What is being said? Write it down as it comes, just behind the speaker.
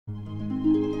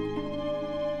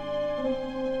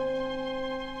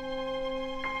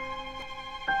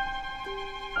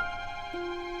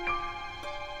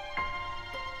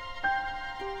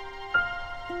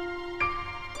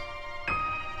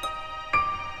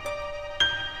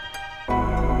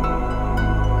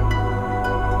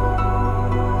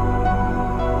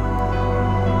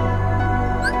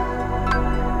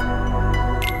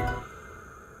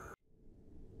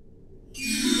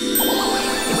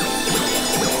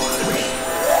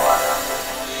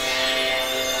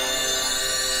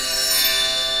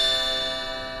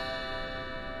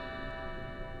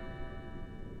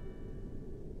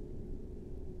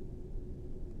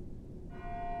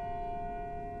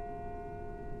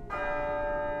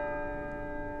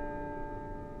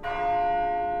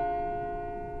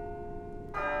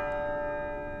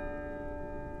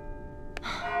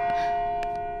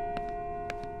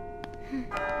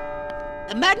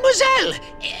Mademoiselle!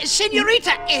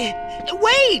 Senorita!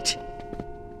 Wait!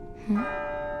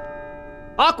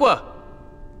 Aqua!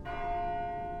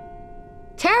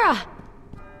 Tara!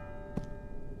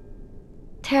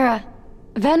 Tara,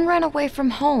 Ven ran away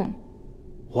from home.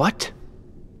 What?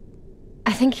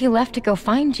 I think he left to go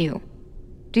find you.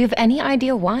 Do you have any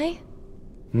idea why?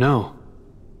 No.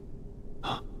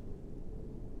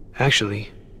 Actually,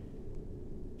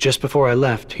 just before I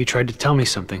left, he tried to tell me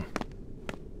something.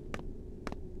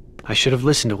 I should have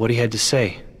listened to what he had to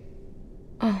say.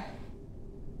 Oh.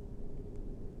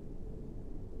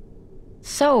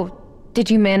 So,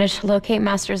 did you manage to locate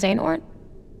Master Xehanort?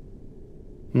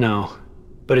 No,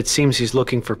 but it seems he's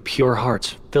looking for pure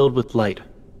hearts filled with light.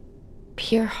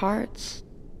 Pure hearts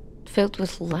filled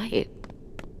with light.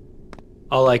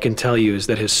 All I can tell you is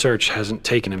that his search hasn't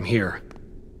taken him here.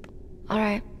 All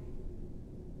right.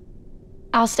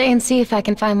 I'll stay and see if I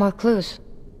can find more clues.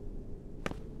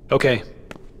 Okay.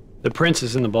 The prince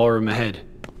is in the ballroom ahead.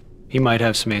 He might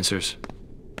have some answers.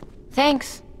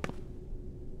 Thanks.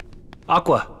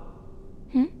 Aqua!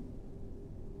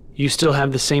 You still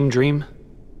have the same dream?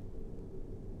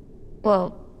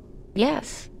 Well,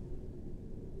 yes.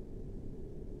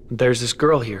 There's this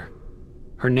girl here.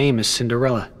 Her name is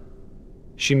Cinderella.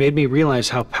 She made me realize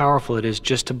how powerful it is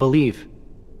just to believe.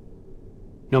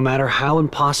 No matter how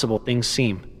impossible things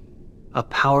seem, a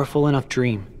powerful enough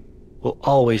dream will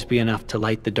always be enough to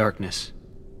light the darkness.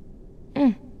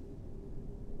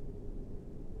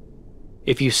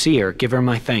 If you see her, give her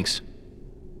my thanks.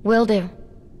 Will do.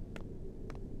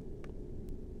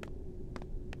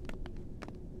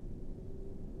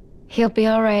 He'll be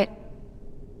all right.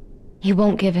 He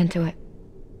won't give in to it.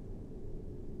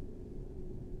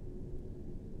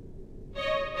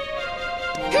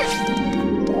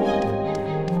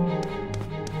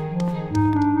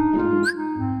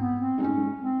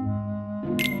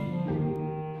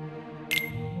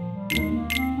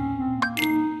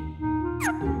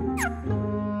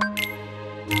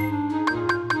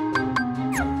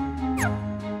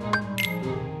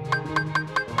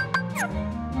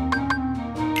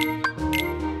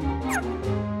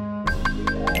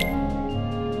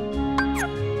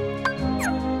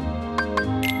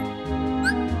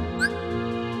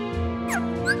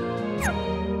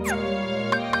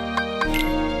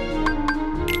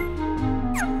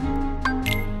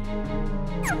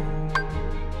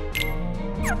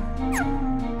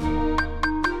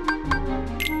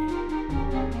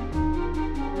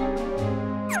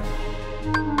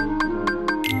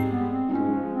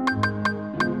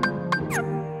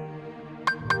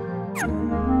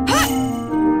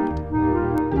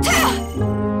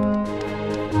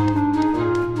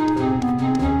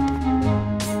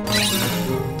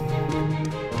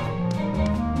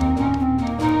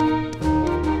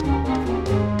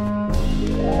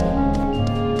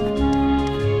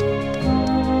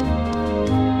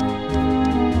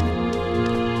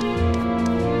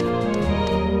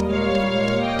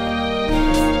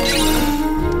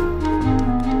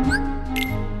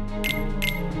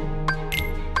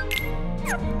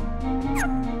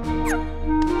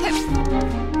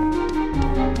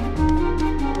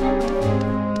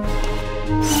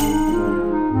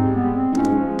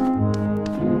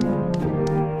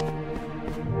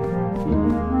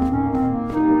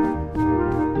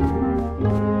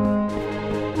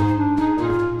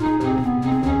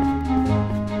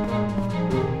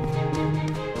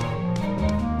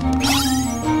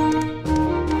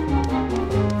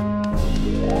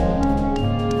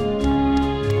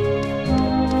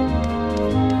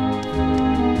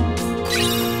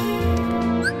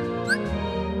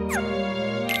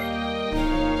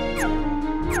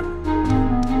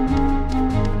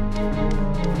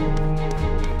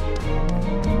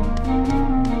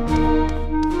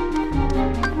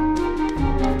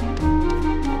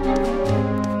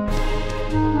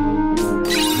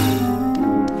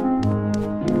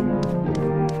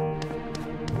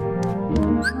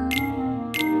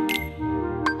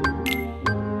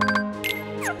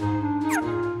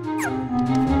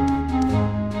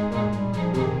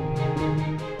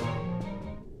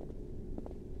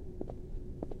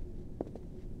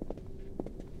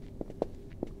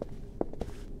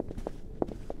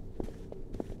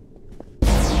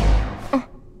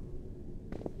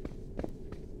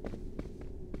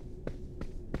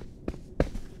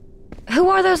 Who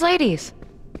are those ladies?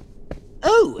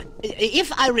 Oh,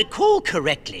 if I recall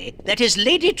correctly, that is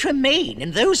Lady Tremaine,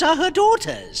 and those are her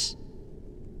daughters.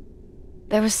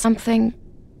 There was something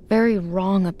very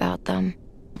wrong about them.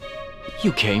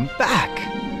 You came back.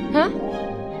 Huh?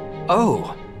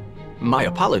 Oh, my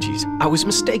apologies. I was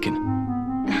mistaken.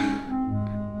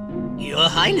 Your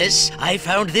Highness, I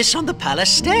found this on the palace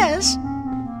stairs.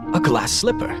 A glass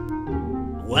slipper.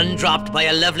 One dropped by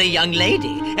a lovely young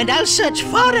lady, and I'll search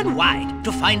far and wide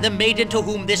to find the maiden to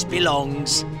whom this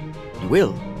belongs. You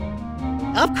will?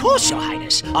 Of course, Your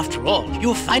Highness. After all,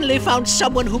 you finally found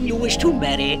someone whom you wish to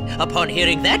marry. Upon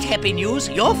hearing that happy news,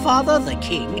 your father, the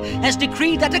king, has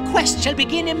decreed that a quest shall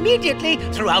begin immediately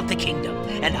throughout the kingdom.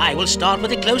 And I will start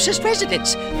with the closest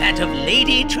residence, that of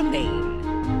Lady Tremaine.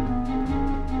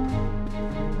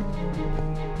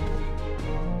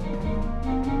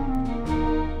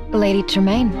 Lady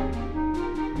Tremaine.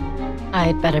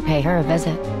 I'd better pay her a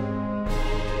visit.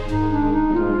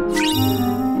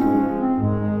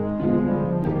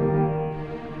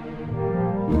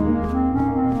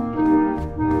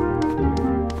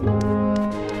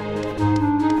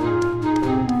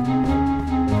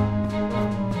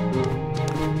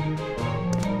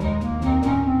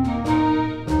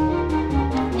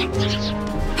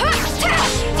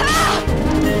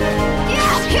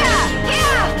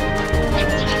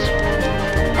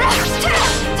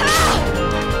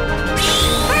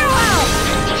 Burn!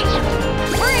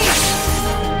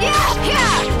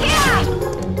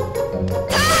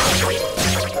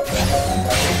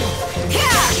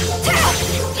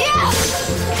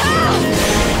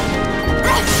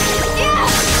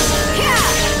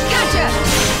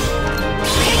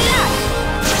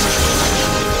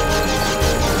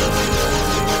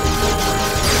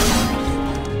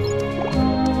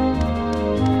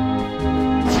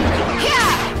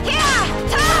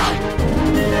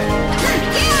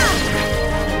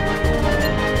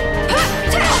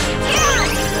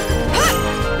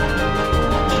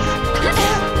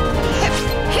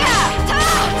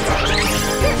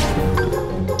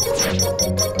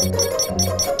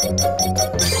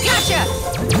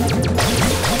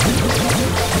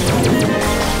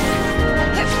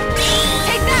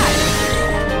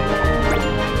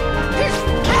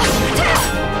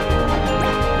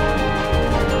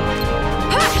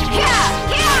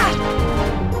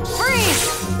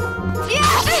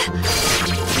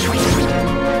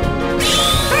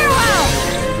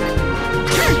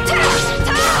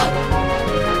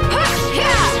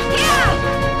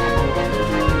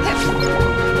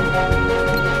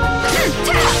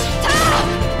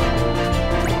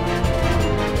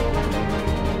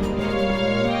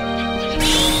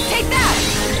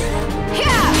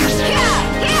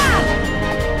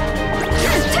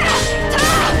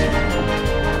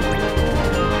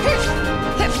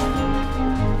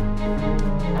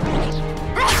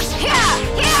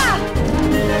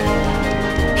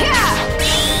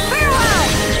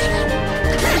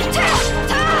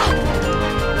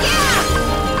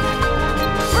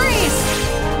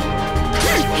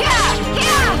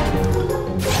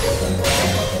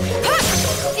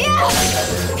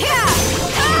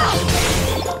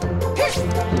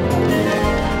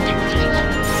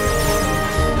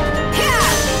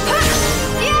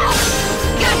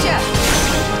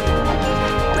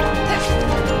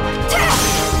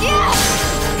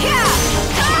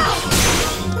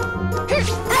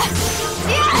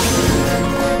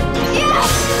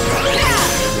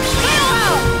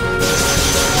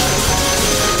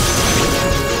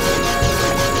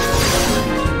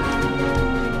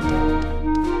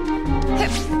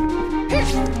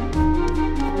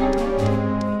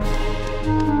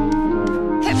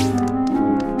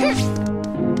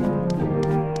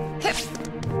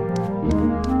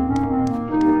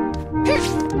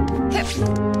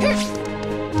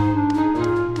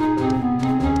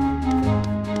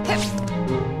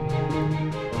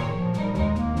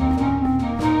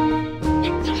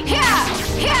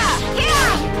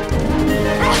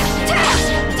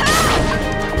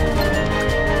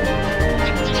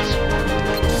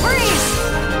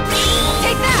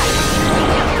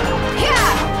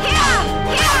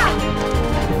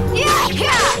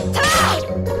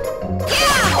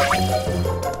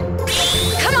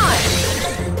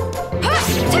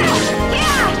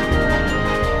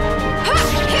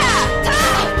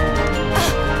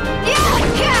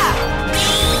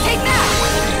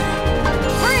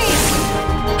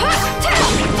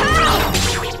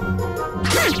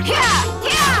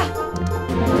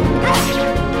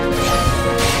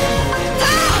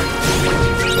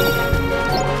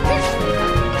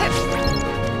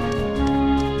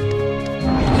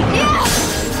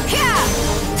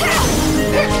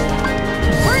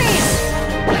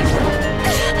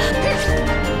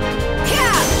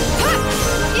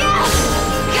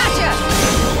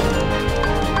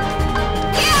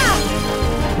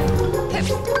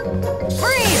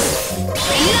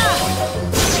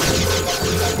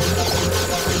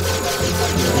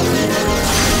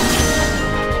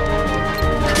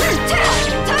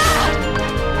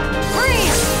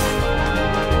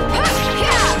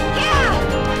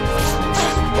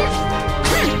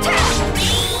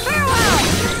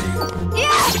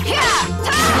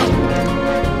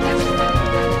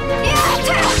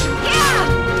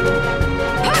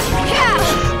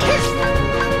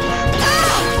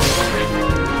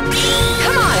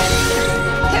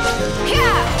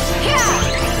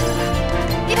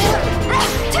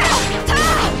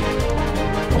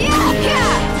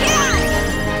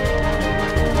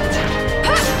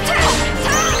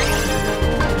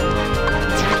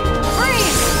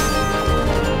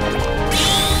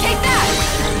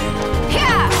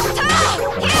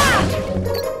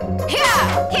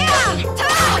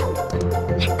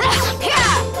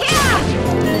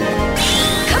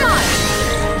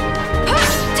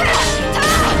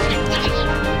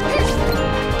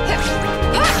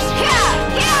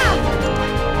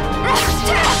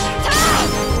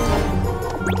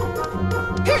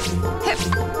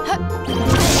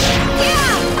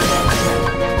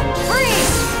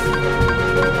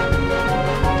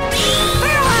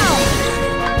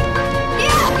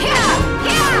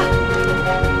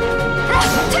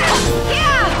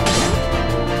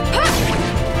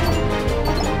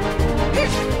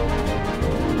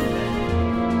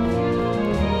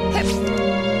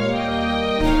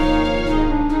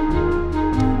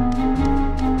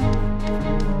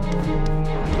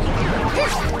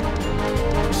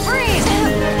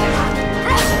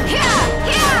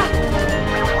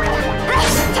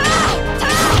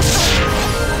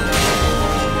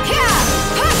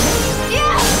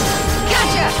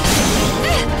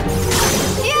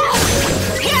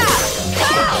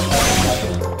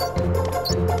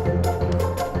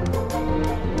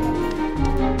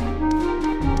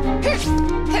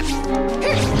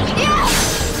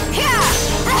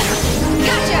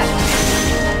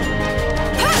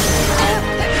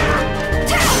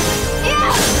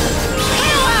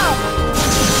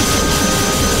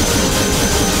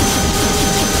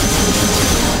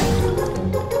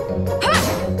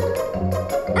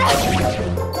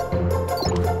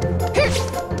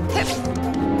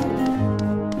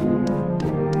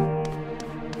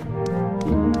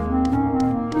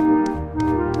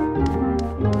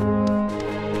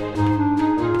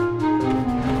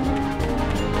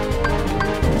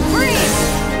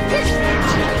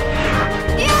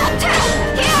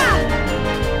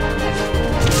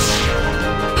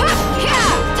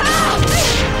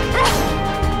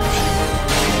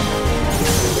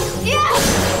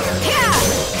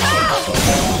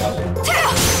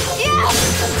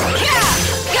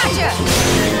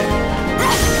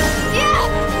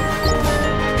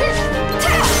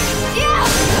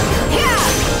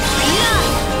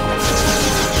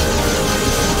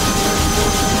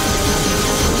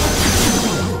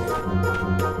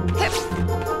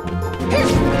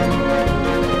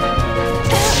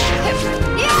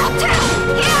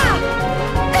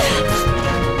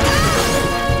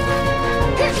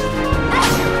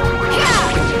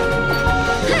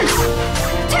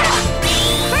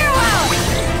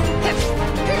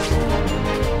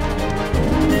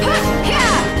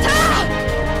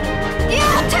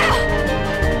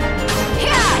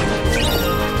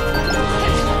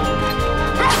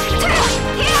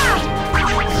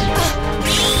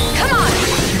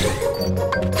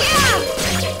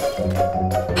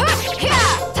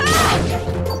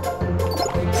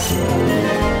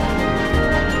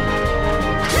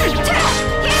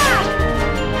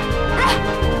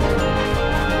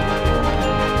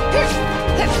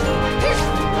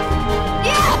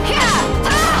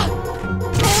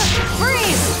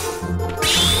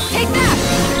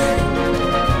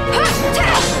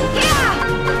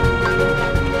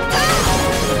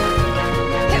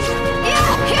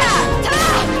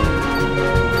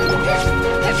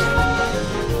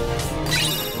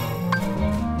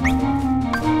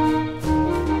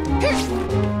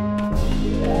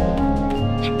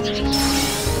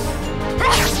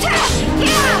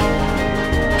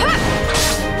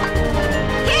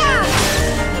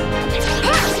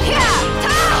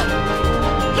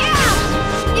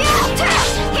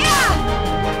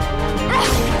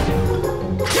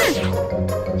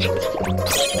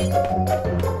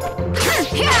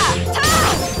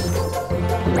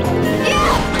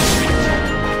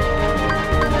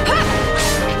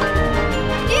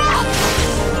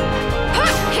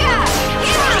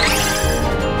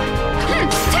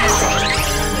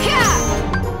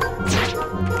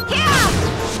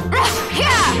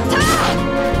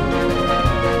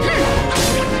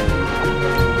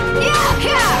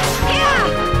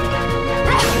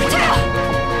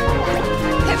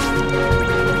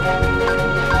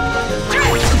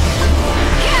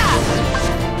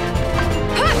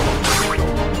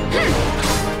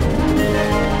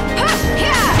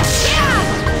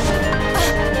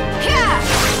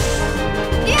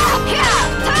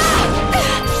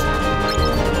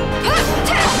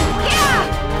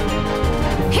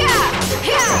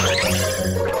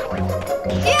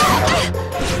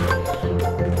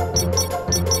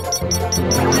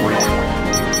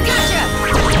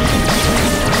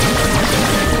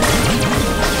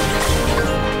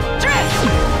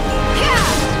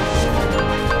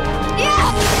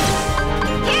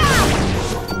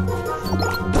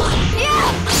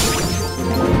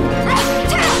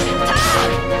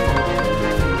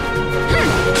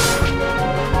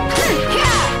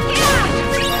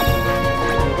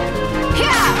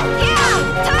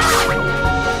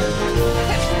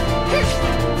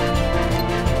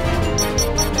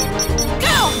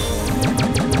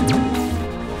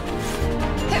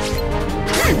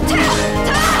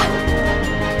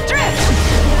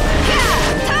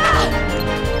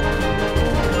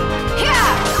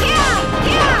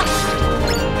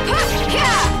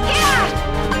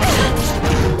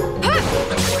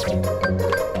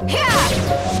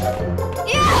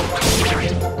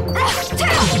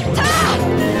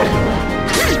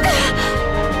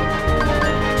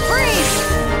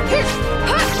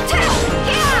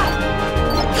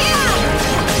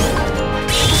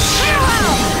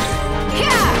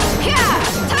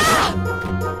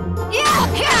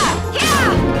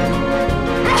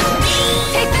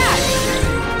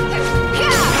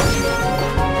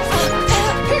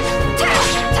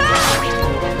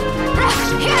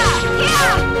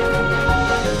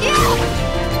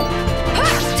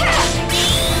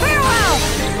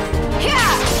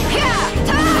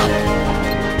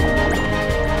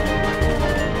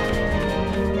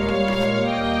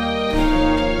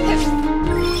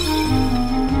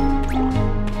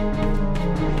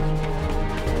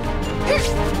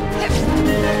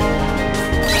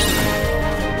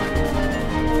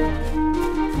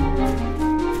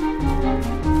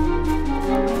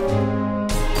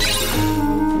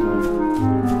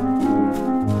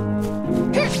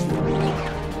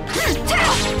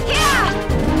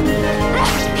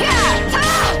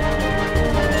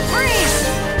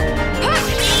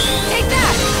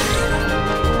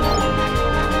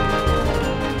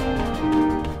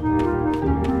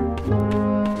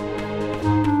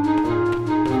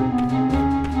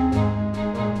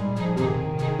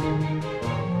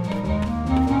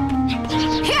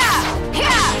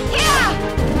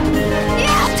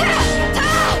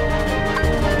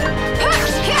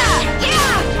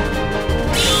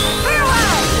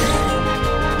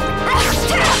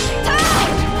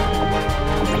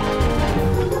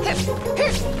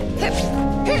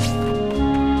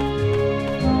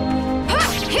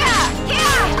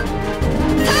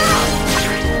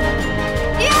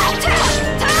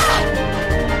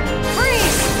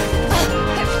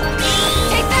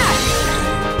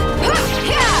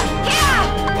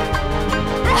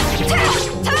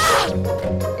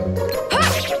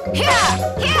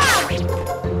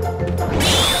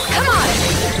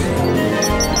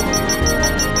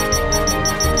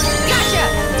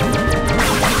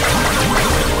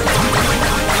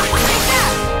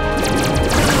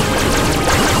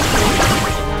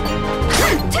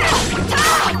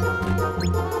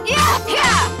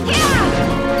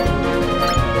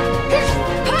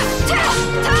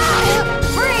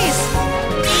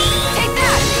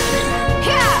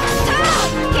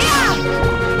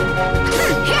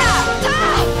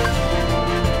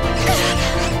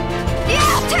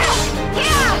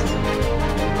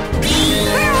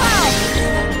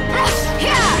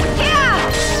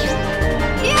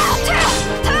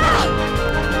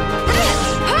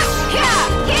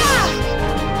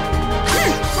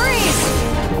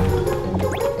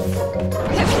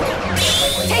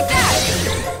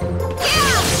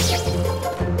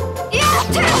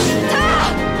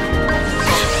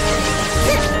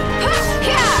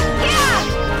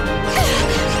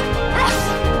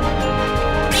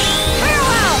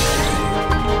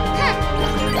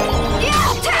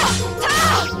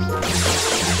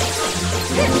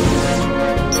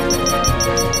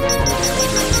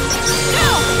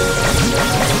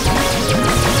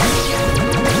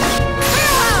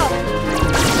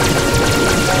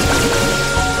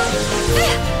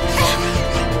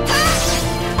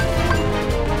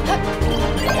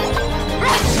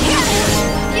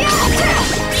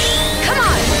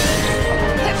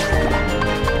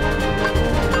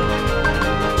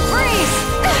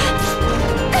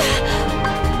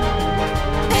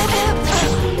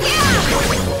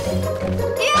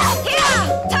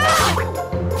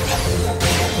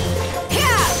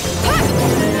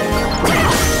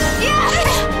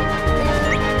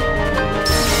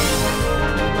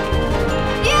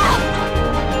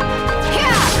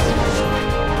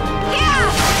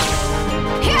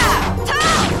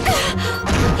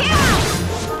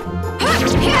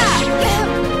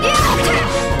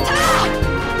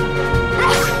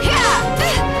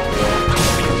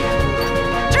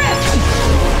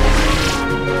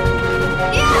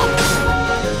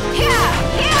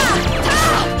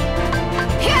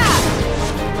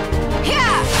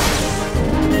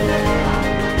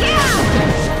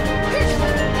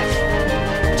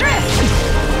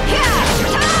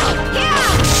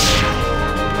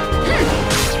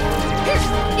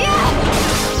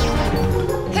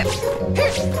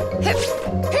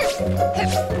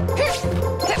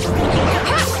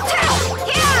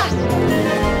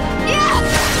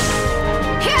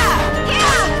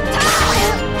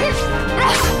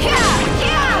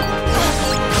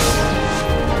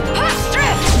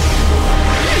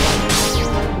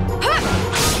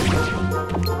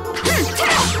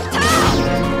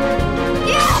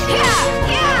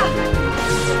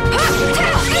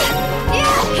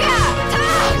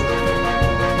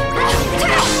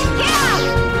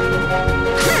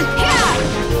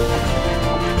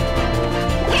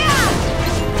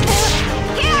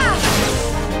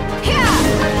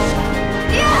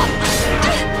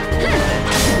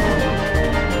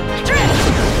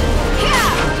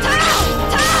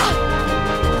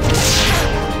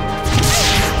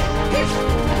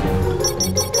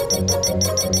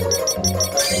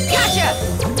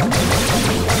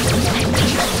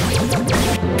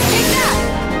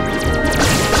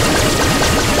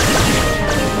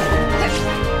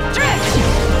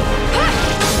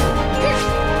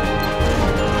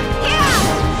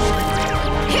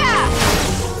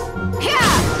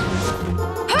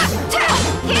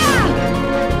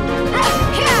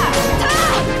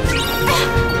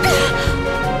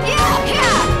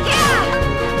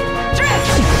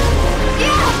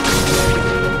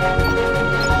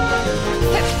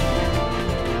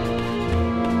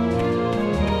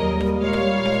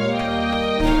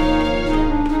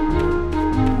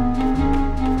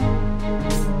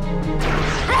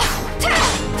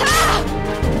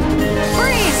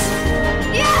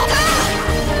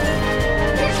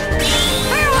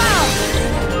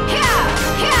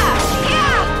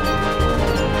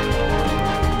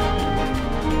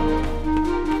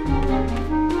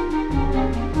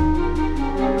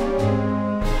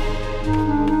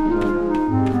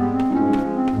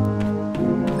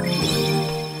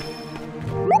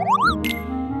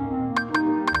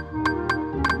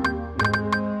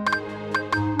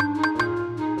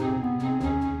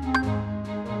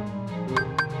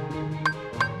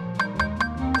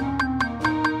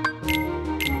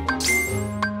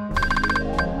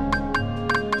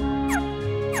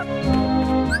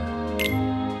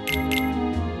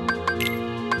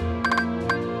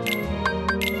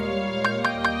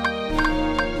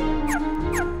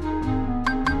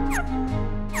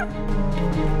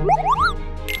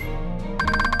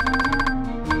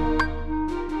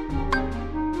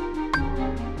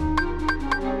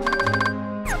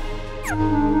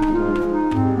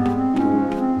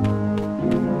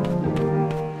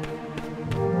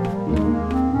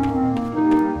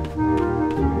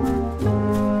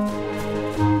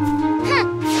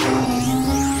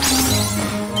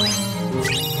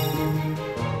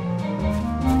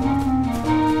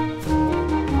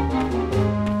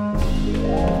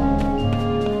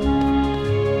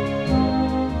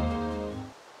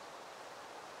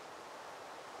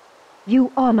 You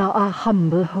honor our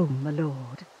humble home, my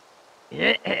lord.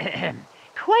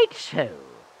 Quite so.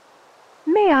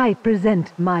 May I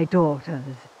present my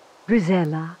daughters,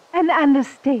 Grisella and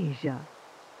Anastasia?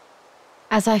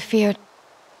 As I feared,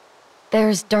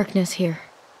 there's darkness here.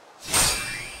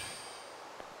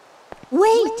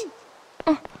 Wait!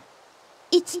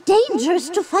 It's dangerous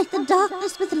to fight the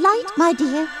darkness with light, my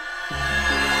dear.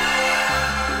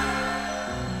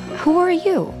 Who are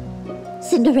you?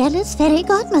 Cinderella's fairy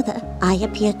godmother. I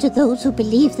appear to those who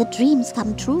believe that dreams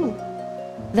come true.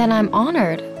 Then I'm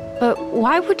honored. But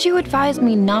why would you advise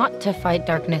me not to fight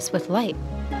darkness with light?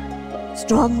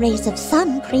 Strong rays of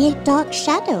sun create dark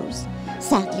shadows.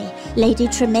 Sadly, Lady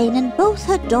Tremaine and both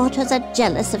her daughters are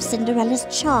jealous of Cinderella's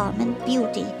charm and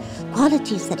beauty,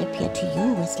 qualities that appear to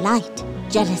you as light.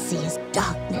 Jealousy is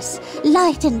darkness.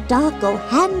 Light and dark go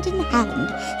hand in hand.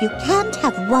 You can't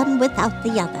have one without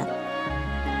the other.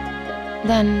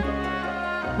 Then,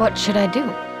 what should I do?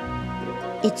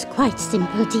 It's quite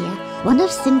simple, dear. One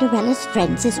of Cinderella's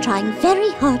friends is trying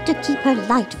very hard to keep her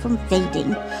light from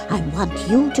fading. I want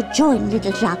you to join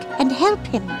little Jacques and help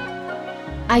him.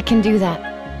 I can do that.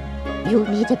 You'll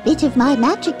need a bit of my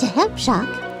magic to help,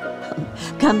 Jacques.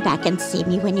 Come back and see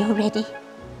me when you're ready.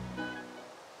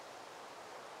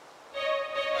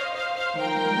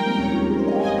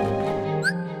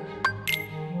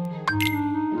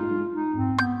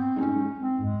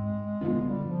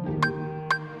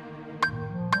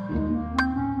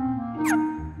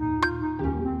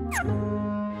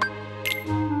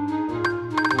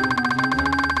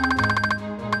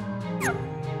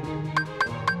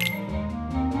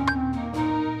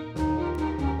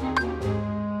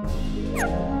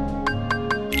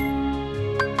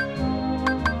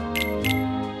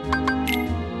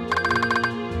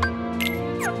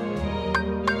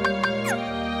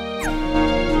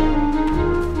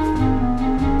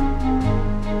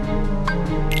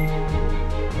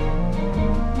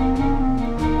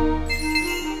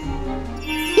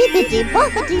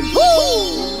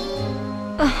 Bibbidi-bobbidi-boo!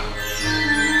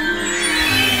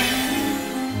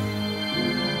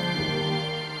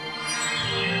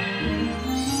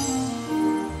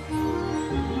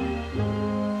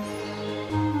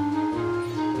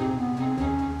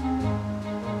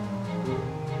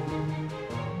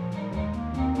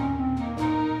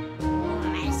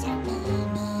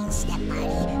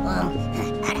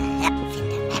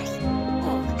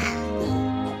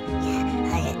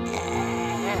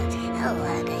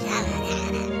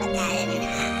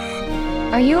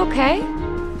 Are you okay?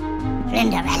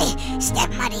 Flinderelli, step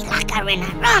muddy like her in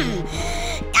a rum.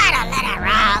 Gotta let her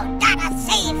out. Gotta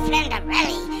save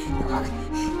Flinderelli.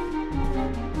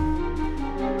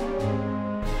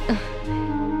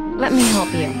 Let me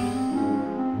help you.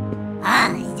 Oh,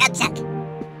 suck.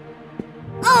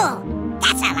 Oh,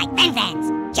 that's how like Ben Vans.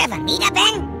 Did you ever meet a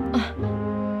Ben?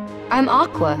 I'm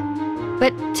Aqua.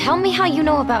 But tell me how you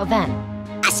know about Ven.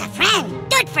 Us a friend.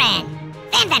 Good friend.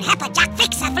 Van help a Jack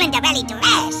fix a Flinderelli to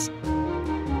mess.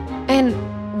 And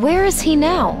where is he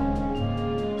now?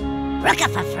 Look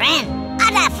of a friend.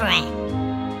 Other friend.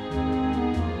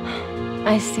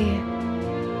 I see.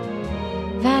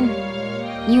 Ven,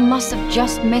 you must have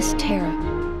just missed Tara.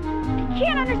 I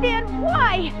can't understand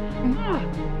why.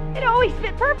 It always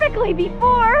fit perfectly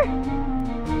before.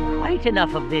 Quite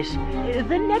enough of this.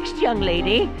 The next young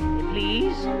lady,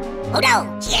 please. Oh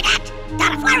no, hear that?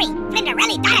 Don't flurry.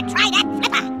 Flinderelli, gotta try that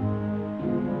flipper.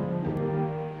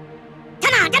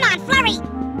 Come on, flurry.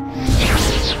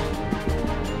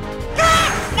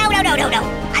 No.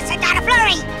 I said gotta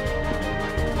flurry.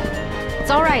 It's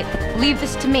all right. Leave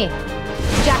this to me.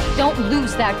 Jack, don't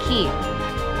lose that key.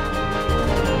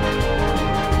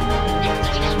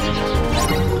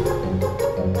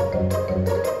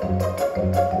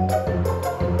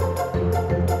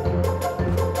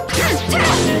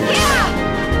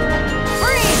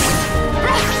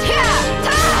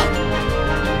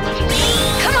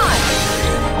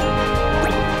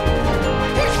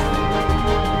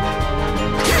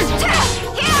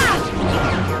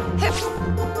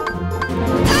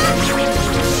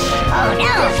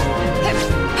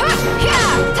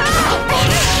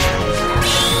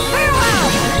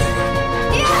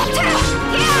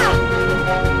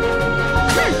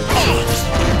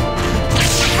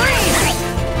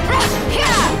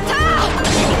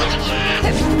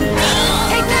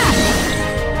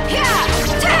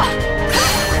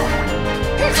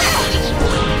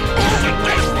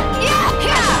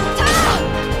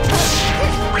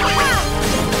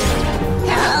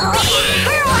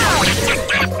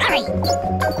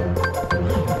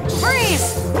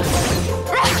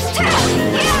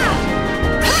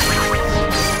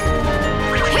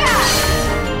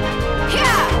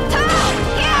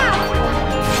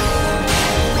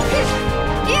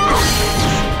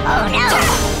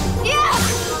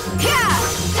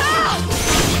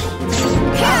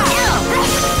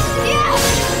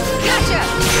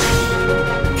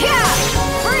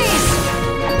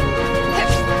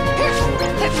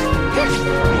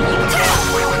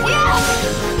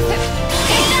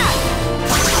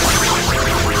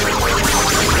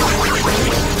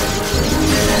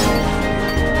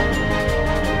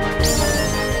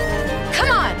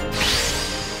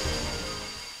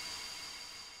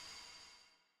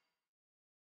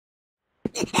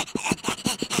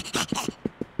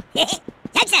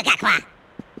 Aqua.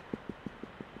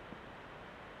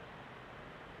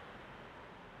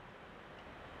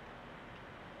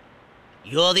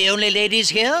 You're the only ladies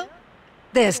here?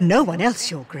 There's no one else,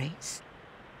 Your Grace.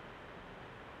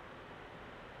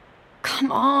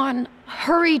 Come on.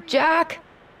 Hurry, Jack.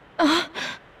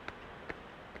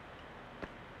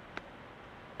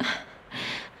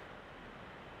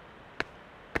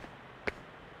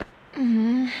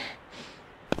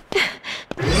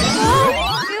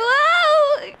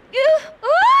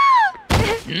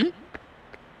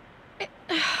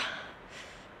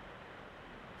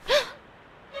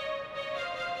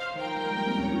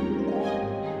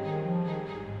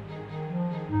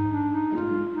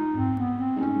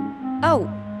 Oh,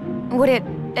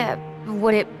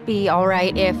 would it be all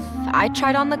right if I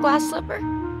tried on the glass slipper?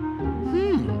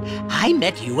 I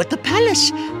met you at the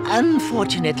palace.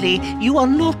 Unfortunately, you are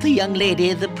not the young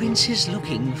lady the prince is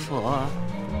looking for.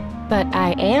 But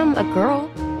I am a girl.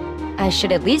 I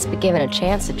should at least be given a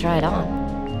chance to try it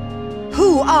on.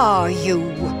 Who are you?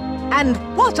 And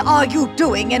what are you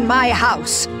doing in my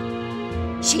house?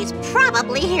 She's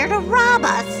probably here to rob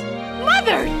us.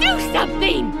 Mother, do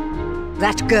something!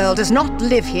 That girl does not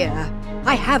live here.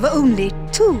 I have only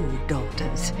 2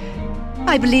 daughters.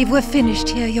 I believe we're finished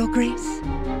here, Your Grace.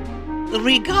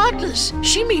 Regardless,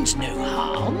 she means no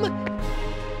harm.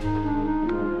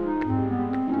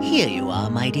 Here you are,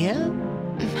 my dear.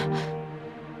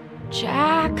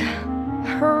 Jack,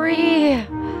 hurry.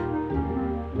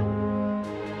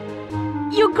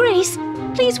 Your Grace,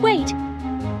 please wait.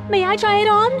 May I try it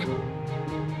on?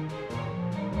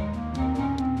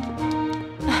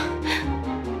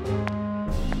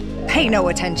 Pay no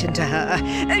attention to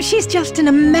her. She's just an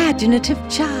imaginative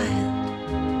child.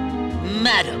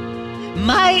 Madam,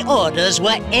 my orders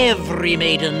were every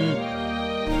maiden.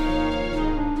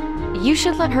 You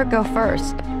should let her go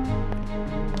first.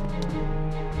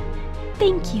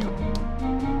 Thank you.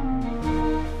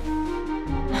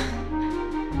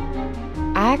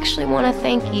 I actually want to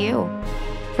thank you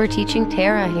for teaching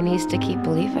Tara he needs to keep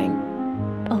believing.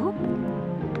 Oh?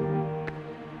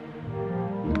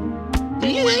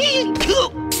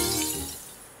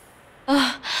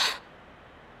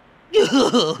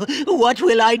 What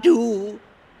will I do?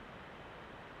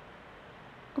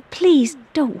 Please,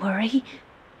 don't worry.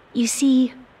 You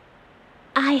see,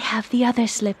 I have the other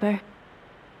slipper.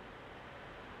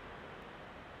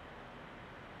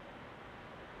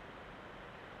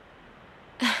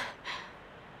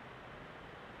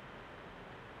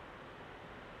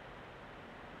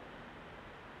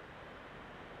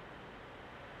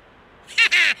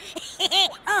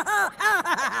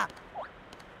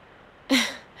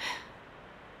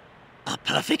 A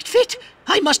perfect fit.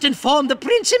 I must inform the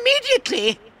prince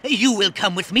immediately. You will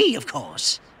come with me, of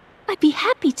course. I'd be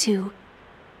happy to.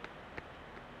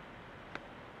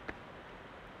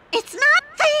 It's not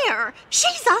fair.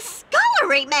 She's a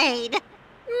scullery maid.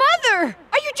 Mother!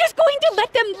 Are you just going to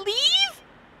let them leave?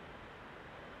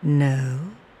 No.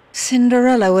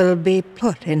 Cinderella will be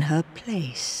put in her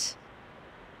place.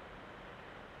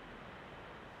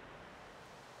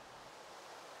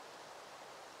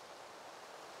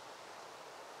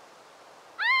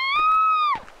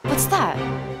 What's that?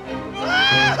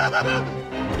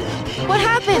 What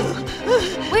happened?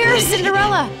 Where is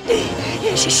Cinderella?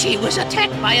 She was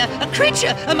attacked by a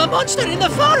creature, a monster in the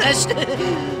forest.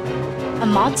 A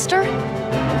monster?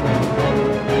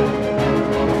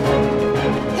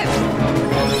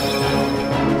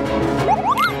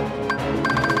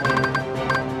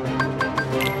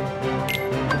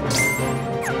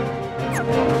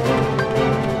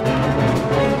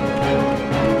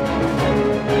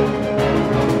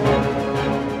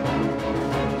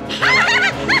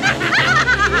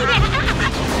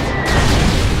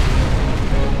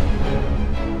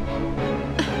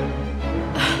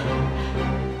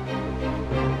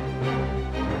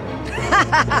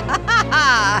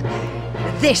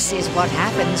 This is what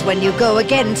happens when you go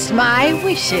against my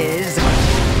wishes.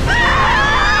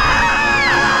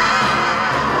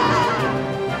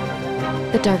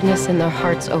 The darkness in their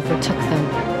hearts overtook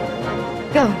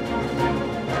them. Go.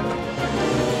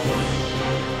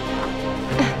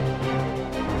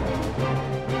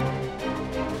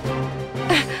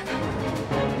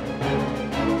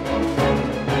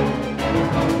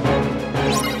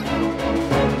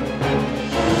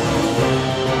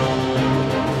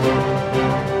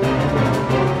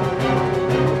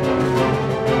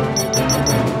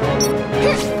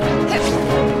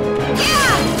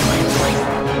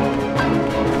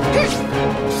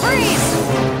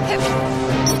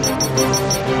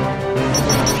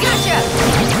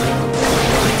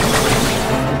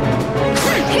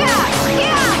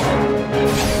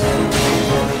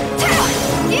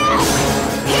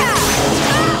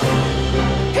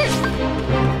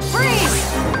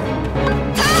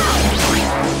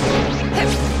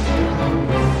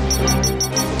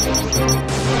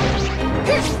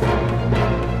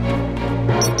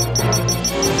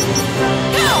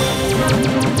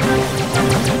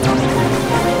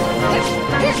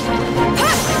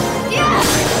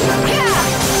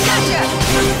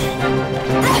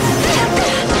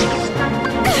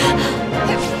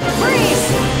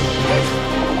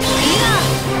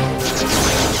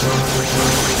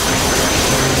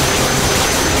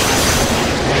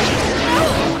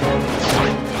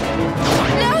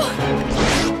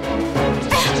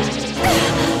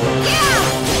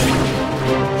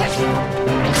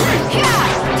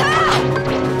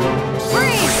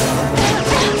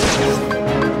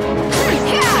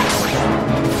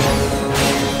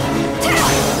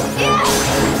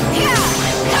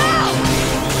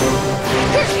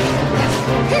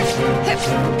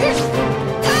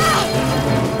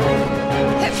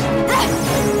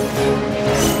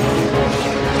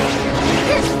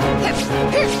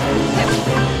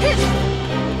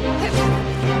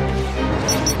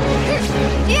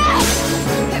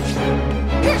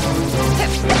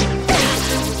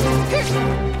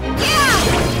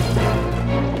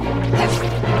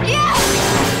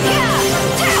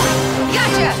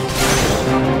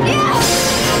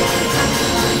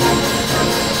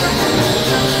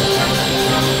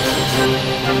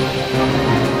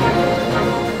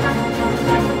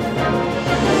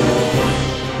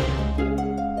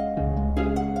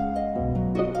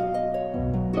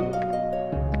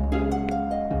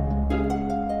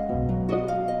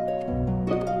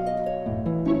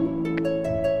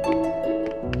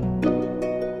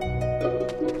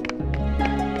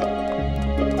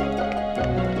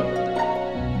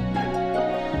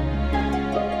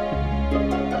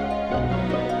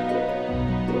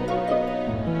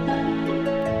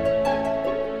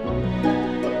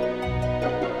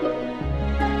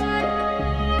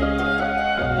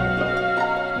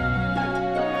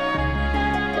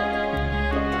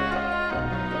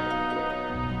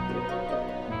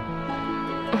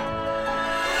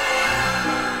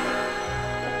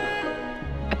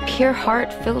 Pure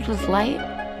heart filled with light?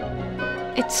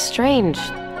 It's strange.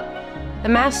 The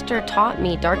Master taught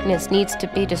me darkness needs to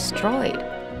be destroyed.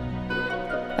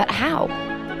 But how,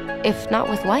 if not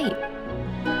with light?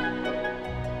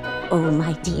 Oh,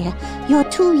 my dear, you're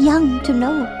too young to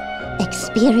know.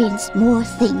 Experience more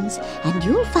things, and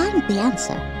you'll find the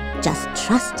answer. Just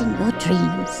trust in your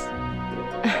dreams.